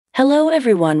Hello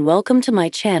everyone, welcome to my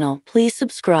channel. Please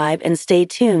subscribe and stay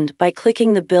tuned by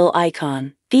clicking the bell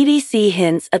icon. BBC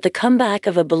hints at the comeback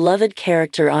of a beloved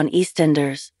character on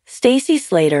EastEnders. Stacey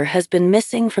Slater has been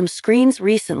missing from screens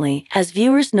recently as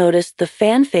viewers noticed the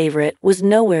fan favorite was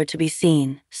nowhere to be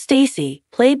seen. Stacey,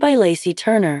 played by Lacey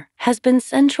Turner, has been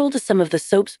central to some of the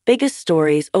soap's biggest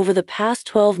stories over the past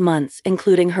 12 months,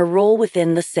 including her role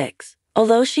within The Six.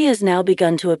 Although she has now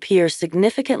begun to appear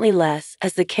significantly less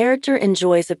as the character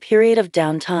enjoys a period of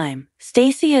downtime,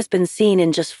 Stacey has been seen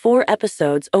in just 4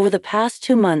 episodes over the past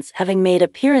 2 months, having made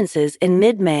appearances in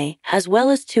mid-May as well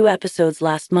as 2 episodes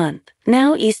last month.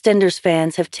 Now EastEnders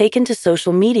fans have taken to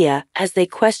social media as they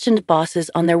questioned bosses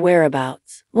on their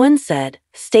whereabouts. One said,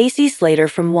 "Stacey Slater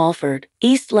from Walford,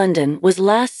 East London was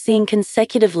last seen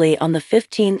consecutively on the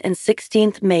 15th and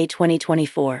 16th May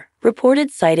 2024. Reported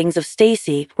sightings of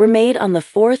Stacey were made on the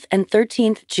 4th and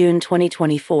 13th June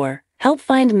 2024. Help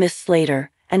find Miss Slater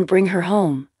and bring her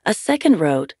home." A second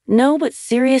wrote, "No, but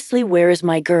seriously, where is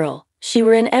my girl? She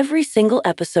were in every single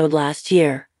episode last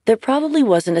year. There probably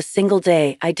wasn't a single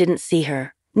day I didn't see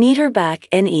her. Need her back,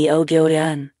 neo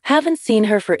Gillian. Haven't seen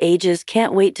her for ages,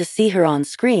 can't wait to see her on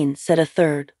screen," said a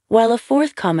third. While a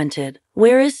fourth commented,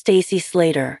 "Where is Stacey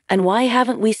Slater, and why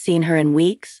haven't we seen her in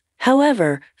weeks?"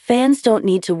 However, fans don't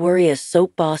need to worry as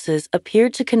soap bosses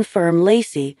appeared to confirm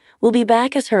Lacey will be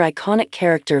back as her iconic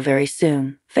character very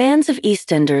soon. Fans of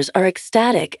EastEnders are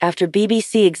ecstatic after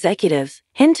BBC executives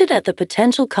hinted at the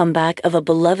potential comeback of a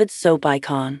beloved soap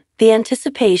icon. The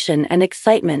anticipation and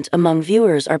excitement among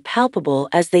viewers are palpable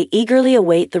as they eagerly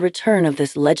await the return of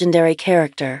this legendary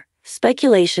character.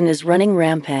 Speculation is running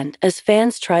rampant as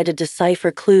fans try to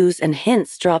decipher clues and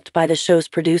hints dropped by the show's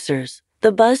producers.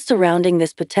 The buzz surrounding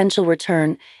this potential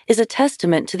return is a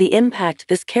testament to the impact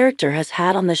this character has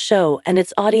had on the show and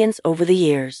its audience over the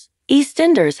years.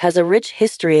 EastEnders has a rich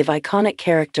history of iconic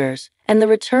characters, and the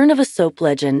return of a soap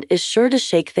legend is sure to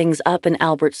shake things up in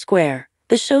Albert Square.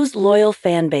 The show's loyal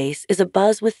fan base is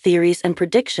abuzz with theories and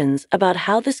predictions about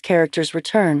how this character's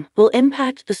return will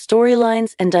impact the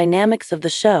storylines and dynamics of the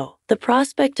show. The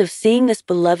prospect of seeing this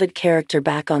beloved character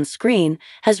back on screen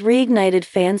has reignited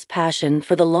fans' passion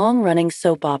for the long-running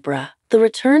soap opera. The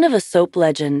return of a soap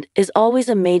legend is always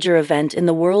a major event in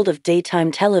the world of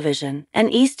daytime television, and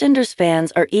EastEnders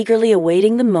fans are eagerly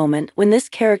awaiting the moment when this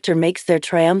character makes their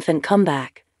triumphant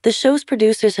comeback. The show's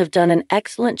producers have done an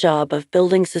excellent job of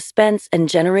building suspense and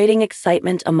generating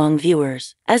excitement among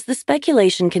viewers. As the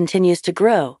speculation continues to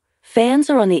grow, fans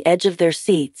are on the edge of their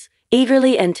seats,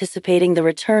 eagerly anticipating the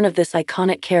return of this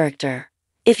iconic character.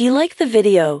 If you like the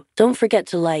video, don't forget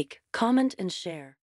to like, comment, and share.